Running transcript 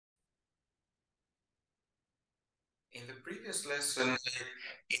In the previous lesson, I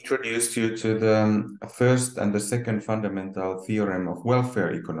introduced you to the first and the second fundamental theorem of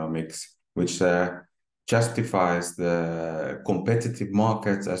welfare economics, which justifies the competitive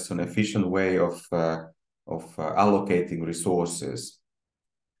markets as an efficient way of allocating resources.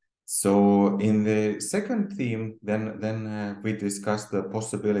 So in the second theme, then we discussed the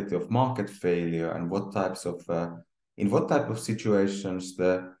possibility of market failure and what types of in what type of situations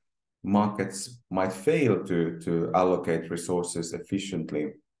the markets might fail to allocate resources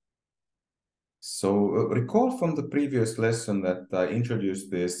efficiently. So recall from the previous lesson that I introduced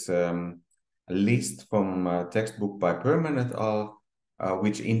this list from a textbook by Perman et al.,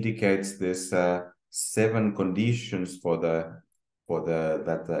 which indicates this 7 conditions for the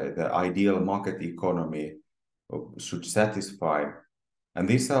ideal market economy should satisfy. And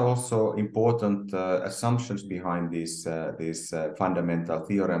these are also important assumptions behind these fundamental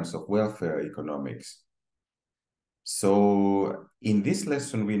theorems of welfare economics. So in this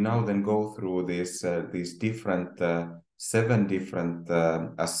lesson, we now then go through these different 7 different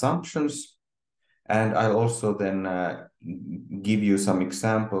assumptions, and I'll also then give you some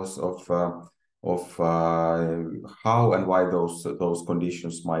examples of how and why those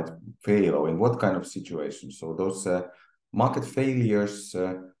conditions might fail, or in what kind of situations. So those market failures,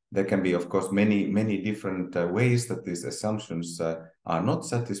 there can be, of course, many different ways that these assumptions are not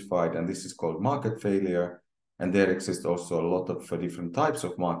satisfied, and this is called market failure. And there exists also a lot of different types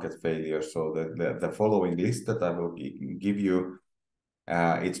of market failure. So the following list that I will give you,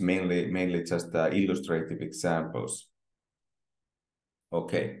 it's mainly just illustrative examples.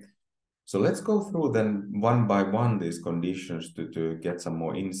 Okay, so let's go through then one by one these conditions to get some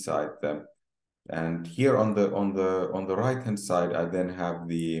more insight. And here on the right hand side, I then have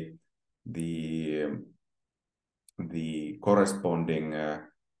the corresponding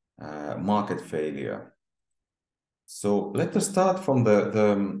market failure. So let us start from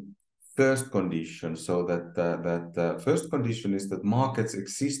the first condition. So that first condition is that markets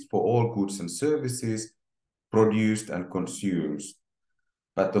exist for all goods and services produced and consumed.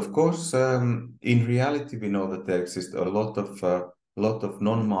 But of course, in reality, we know that there exists a lot of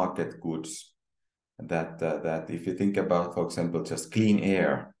non-market goods. That if you think about, for example, just clean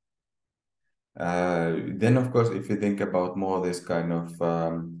air, then of course, if you think about more this kind of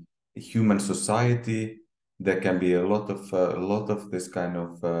human society, there can be a lot of this kind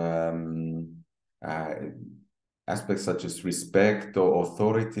of aspects such as respect or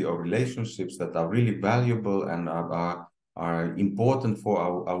authority or relationships that are really valuable and are important for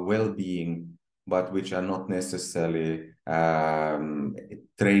our well-being, but which are not necessarily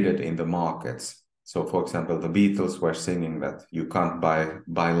traded in the markets. So, for example, the Beatles were singing that you can't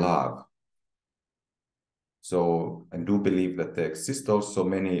buy love. So I do believe that there exist also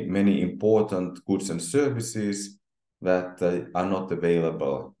many important goods and services that are not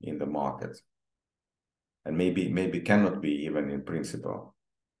available in the market, and maybe cannot be even in principle.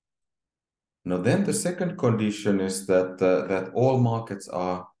 Now, then the second condition is that all markets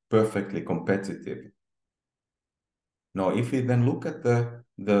are perfectly competitive. Now, if we then look at the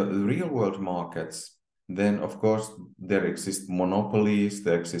real world markets, then of course there exist monopolies,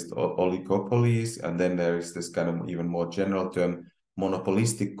 there exist oligopolies, and then there is this kind of even more general term,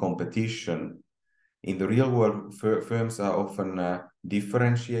 monopolistic competition. In the real world, firms are often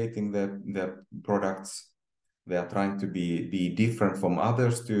differentiating their products. They are trying to be different from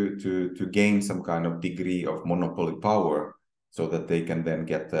others to gain some kind of degree of monopoly power, so that they can then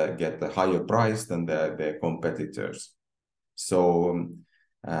get a higher price than their competitors. So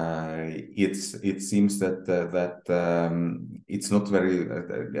it seems that it's not very,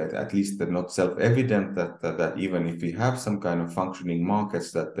 at least not self-evident that even if we have some kind of functioning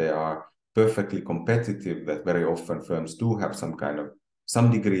markets, that they are perfectly competitive, that very often firms do have some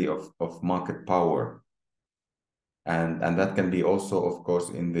degree of market power. And that can be also, of course,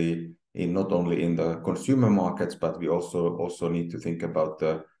 in not only in the consumer markets, but we also need to think about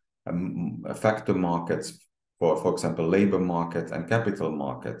the factor markets, for example, labor market and capital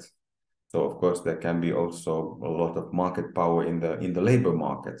market. So of course there can be also a lot of market power in the labor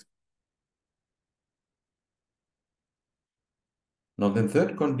market. Now the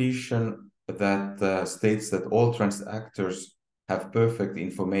third condition that states that all transactors have perfect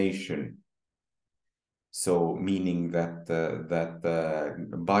information. So meaning that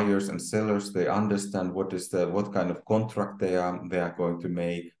buyers and sellers, they understand what kind of contract they are going to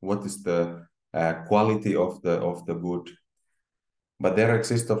make, what is the quality of the good. But there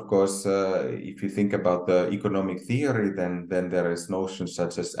exists, of course, if you think about the economic theory, then there is notions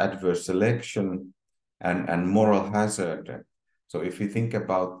such as adverse selection and moral hazard. So if you think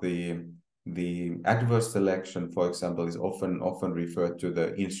about the the adverse selection, for example, is often referred to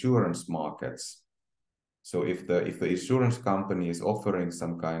the insurance markets. So if the insurance company is offering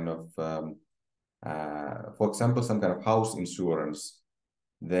some kind of, for example, some kind of house insurance,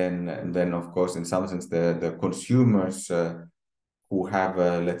 then of course, in some sense, the consumers who have,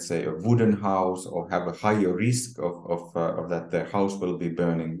 let's say, a wooden house or have a higher risk of that their house will be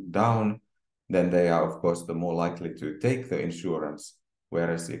burning down, then they are, of course, the more likely to take the insurance.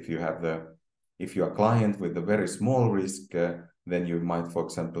 Whereas if you are a client with a very small risk, then you might, for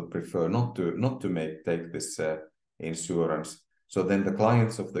example, prefer not to take this insurance. So then the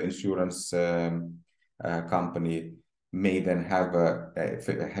clients of the insurance company may then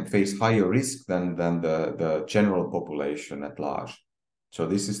face higher risk than the general population at large. So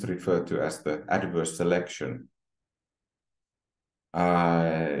this is referred to as the adverse selection.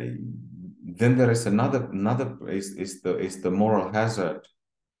 Then there is another is the moral hazard.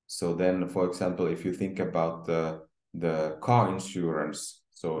 So then, for example, if you think about the car insurance,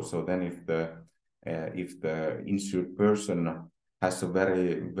 so then if the insured person has a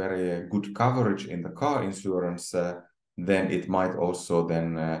very good coverage in the car insurance, then it might also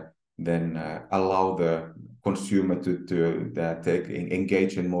then allow the consumer to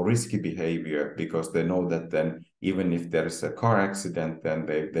engage in more risky behavior, because they know that then even if there is a car accident, then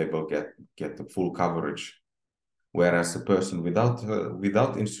they will get the full coverage. Whereas a person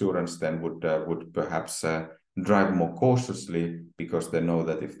without insurance then would perhaps drive more cautiously, because they know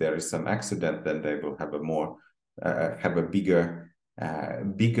that if there is some accident, then they will have a bigger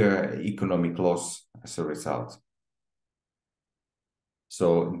economic loss as a result.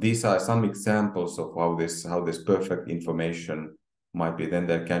 So these are some examples of how this perfect information might be. Then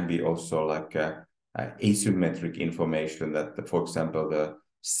there can be also like asymmetric information that, for example, the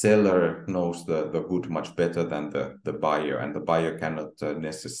seller knows the good much better than the buyer, and the buyer cannot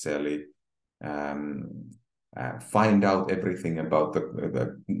necessarily find out everything about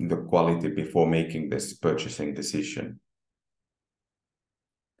the quality before making this purchasing decision.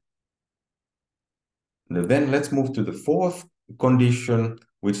 Then let's move to the fourth condition,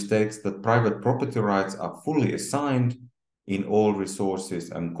 which states that private property rights are fully assigned in all resources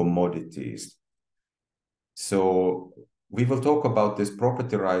and commodities. So we will talk about this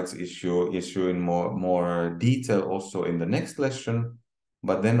property rights issue in more detail also in the next lesson.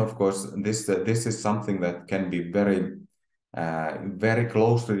 But then, of course, this is something that can be very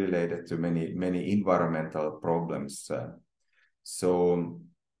closely related to many environmental problems. So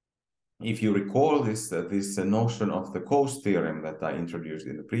if you recall this notion of the Coase theorem that I introduced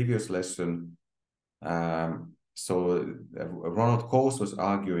in the previous lesson, so Ronald Coase was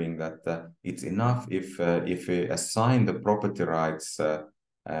arguing that it's enough if we assign the property rights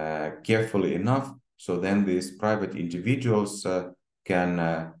carefully enough, so then these private individuals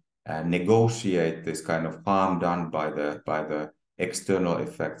can negotiate this kind of harm done by the external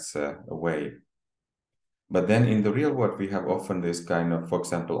effects away. But then in the real world, we have often this kind of, for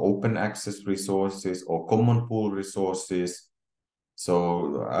example, open access resources or common pool resources.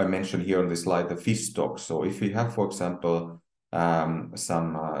 So I mentioned here on this slide the fish stock. So if we have, for example,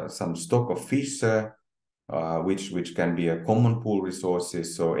 some stock of fish, which can be a common pool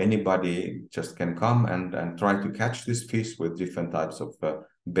resources, so anybody just can come and try to catch this fish with different types of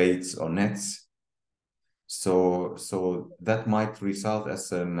baits or nets. So that might result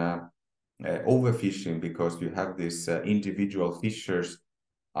as an overfishing, because you have these individual fishers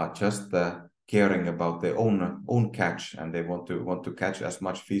are just caring about their own catch, and they want to catch as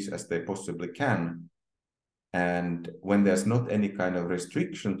much fish as they possibly can. And when there's not any kind of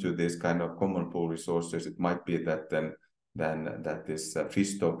restriction to this kind of common pool resources, it might be that then that this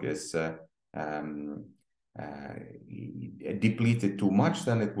fish stock is depleted too much,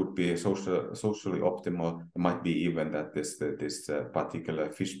 then it would be socially optimal. It might be even that this particular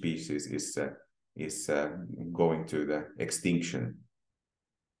fish species is going to the extinction.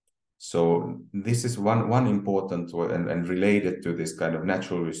 So this is one important and related to this kind of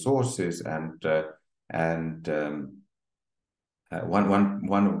natural resources, and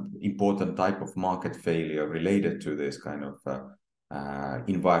one important type of market failure related to this kind of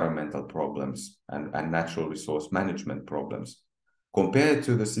environmental problems and natural resource management problems, compared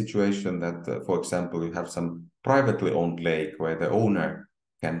to the situation that, for example, you have some privately owned lake where the owner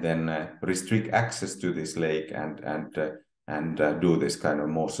can then restrict access to this lake and do this kind of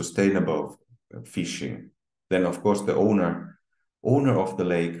more sustainable fishing. Then, of course, the owner of the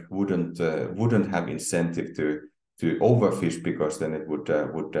lake wouldn't have incentive to overfish, because then it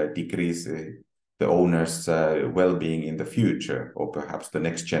would decrease the owner's well-being in the future, or perhaps the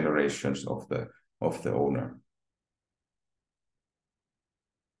next generations of the owner.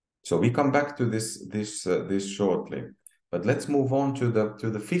 So we come back to this shortly. But let's move on to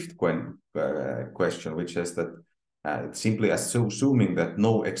the fifth question, which is that it's simply assuming that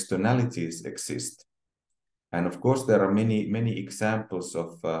no externalities exist. And of course, there are many examples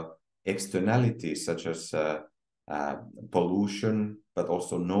of externalities, such as pollution, but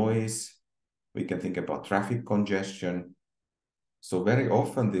also noise. We can think about traffic congestion. So very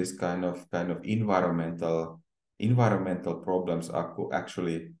often these kind of environmental problems are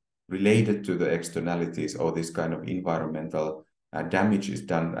actually related to the externalities, or this kind of environmental damage is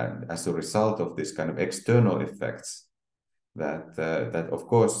done as a result of this kind of external effects. That of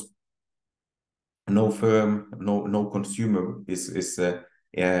course no firm, no consumer is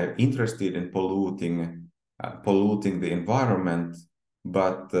interested in polluting the environment,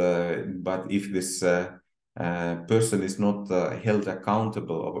 but if this person is not held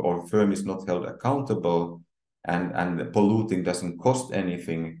accountable, or firm is not held accountable, and polluting doesn't cost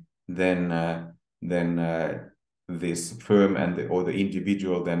anything, then this firm or the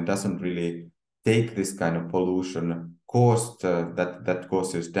individual then doesn't really take this kind of pollution cost that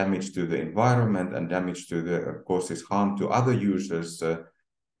causes damage to the environment and causes harm to other users.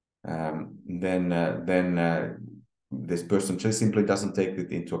 Then this person just simply doesn't take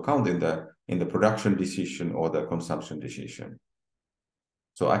it into account in the production decision or the consumption decision.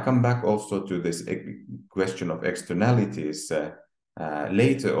 So I come back also to this question of externalities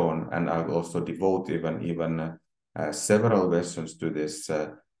later on, and I'll also devote even several lessons to this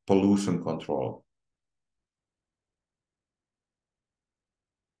pollution control.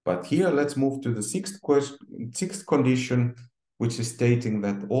 But here, let's move to the sixth condition, which is stating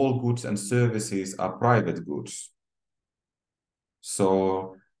that all goods and services are private goods.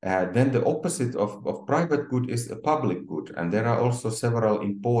 So then the opposite of private good is a public good, and there are also several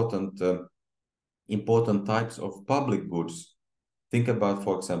important types of public goods. Think about,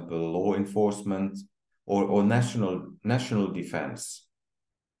 for example, law enforcement or national defense,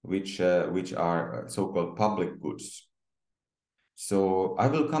 which are so-called public goods. So I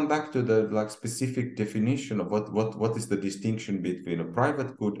will come back to the specific definition of what is the distinction between a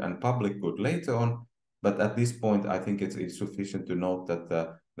private good and public good later on. But at this point, I think it's sufficient to note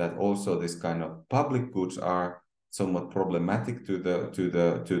that also this kind of public goods are somewhat problematic to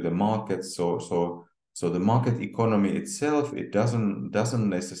the market. So the market economy itself, it doesn't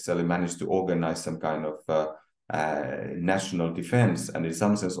necessarily manage to organize some kind of national defense, and in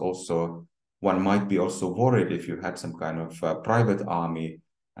some sense also one might be also worried if you had some kind of private army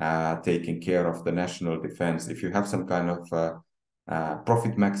taking care of the national defense. If you have some kind of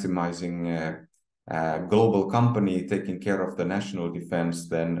profit maximizing global company taking care of the national defense,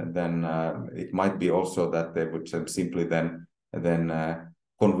 then it might be also that they would simply then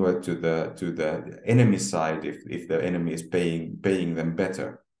convert to the enemy side if the enemy is paying them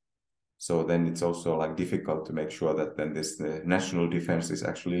better. So then it's also like difficult to make sure that then this national defense is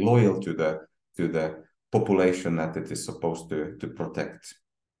actually loyal to the population that it is supposed to protect.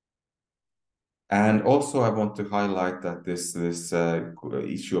 And also I want to highlight that this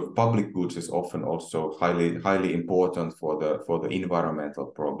issue of public goods is often also highly important for the environmental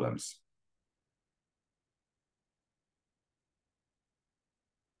problems.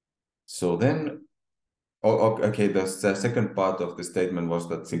 So then, okay, the second part of the statement was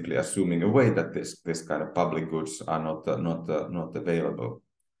that simply assuming away that this kind of public goods are not available.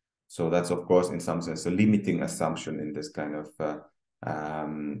 So that's, of course, in some sense, a limiting assumption in this kind of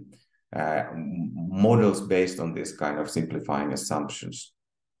models based on this kind of simplifying assumptions.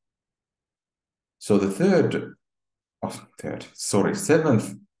 So the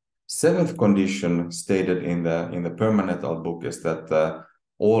seventh condition stated in the Permanent book is that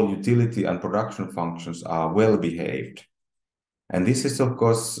all utility and production functions are well behaved. And this is, of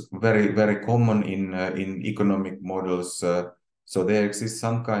course, very, very common in economic models. So there exists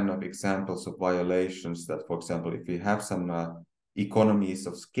some kind of examples of violations that, for example, if we have some economies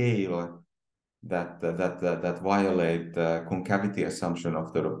of scale that violate the concavity assumption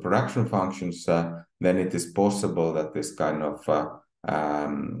of the production functions, then it is possible that this kind of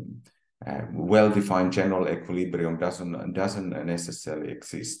well-defined general equilibrium doesn't necessarily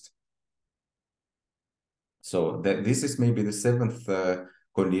exist. So this is maybe the seventh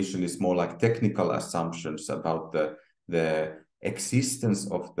condition, is more like technical assumptions about the existence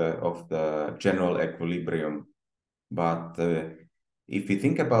of the general equilibrium. But if we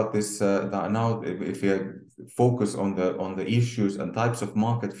think about this now, if we focus on the issues and types of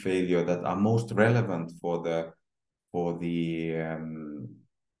market failure that are most relevant for the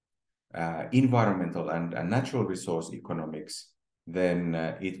environmental and natural resource economics, then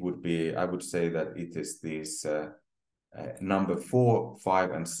it would be, I would say that it is these number 4,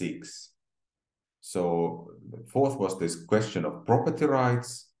 5, and 6. So the fourth was this question of property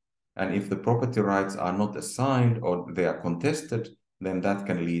rights. And if the property rights are not assigned or they are contested, then that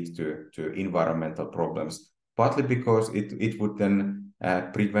can lead to environmental problems, partly because it would then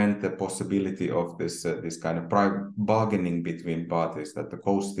prevent the possibility of this kind of bargaining between parties that the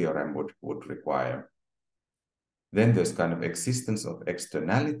Coase theorem would require. Then there's kind of existence of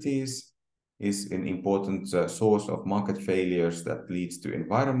externalities is an important source of market failures that leads to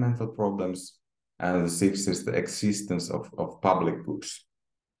environmental problems. And the sixth is the existence of public goods.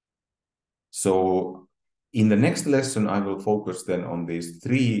 So in the next lesson, I will focus then on these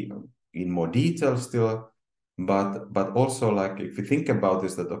three in more detail still, but also like if you think about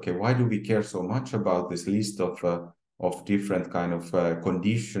this, that, okay, why do we care so much about this list of different kind of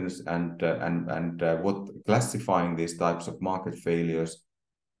conditions and what classifying these types of market failures?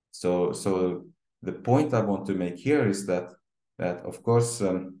 So the point I want to make here is that of course,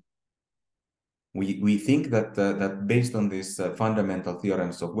 we think that that based on these fundamental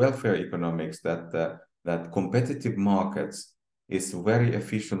theorems of welfare economics, that competitive markets is a very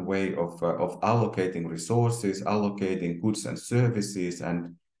efficient way of allocating resources, allocating goods and services,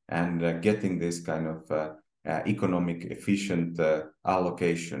 and getting this kind of economic efficient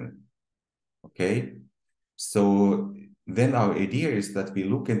allocation. Okay, so then our idea is that we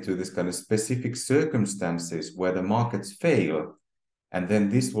look into this kind of specific circumstances where the markets fail. And then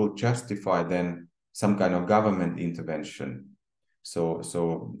this will justify then some kind of government intervention. So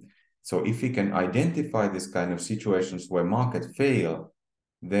if we can identify this kind of situations where markets fail,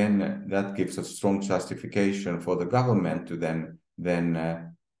 then that gives a strong justification for the government to then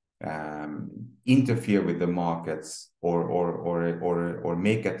interfere with the markets or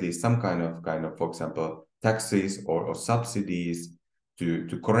make at least some kind of, for example, taxes or subsidies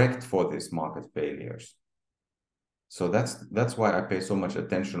to correct for these market failures. So that's why I pay so much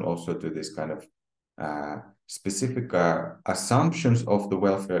attention also to this kind of specific assumptions of the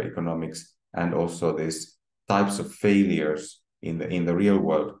welfare economics, and also these types of failures in the real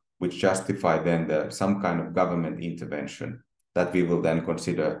world, which justify then some kind of government intervention that we will then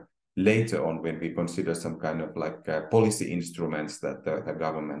consider later on when we consider some kind of like policy instruments that the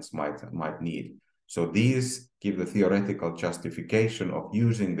governments might need. So these give the theoretical justification of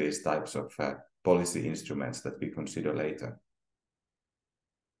using these types of policy instruments that we consider later.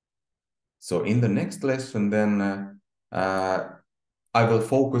 So in the next lesson, then I will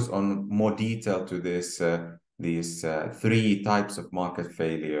focus on more detail to these three types of market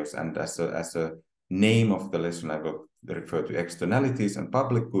failures, and as a name of the lesson, I will refer to externalities and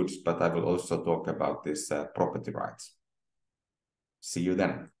public goods, but I will also talk about this property rights. See you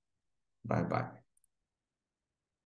then. Bye-bye.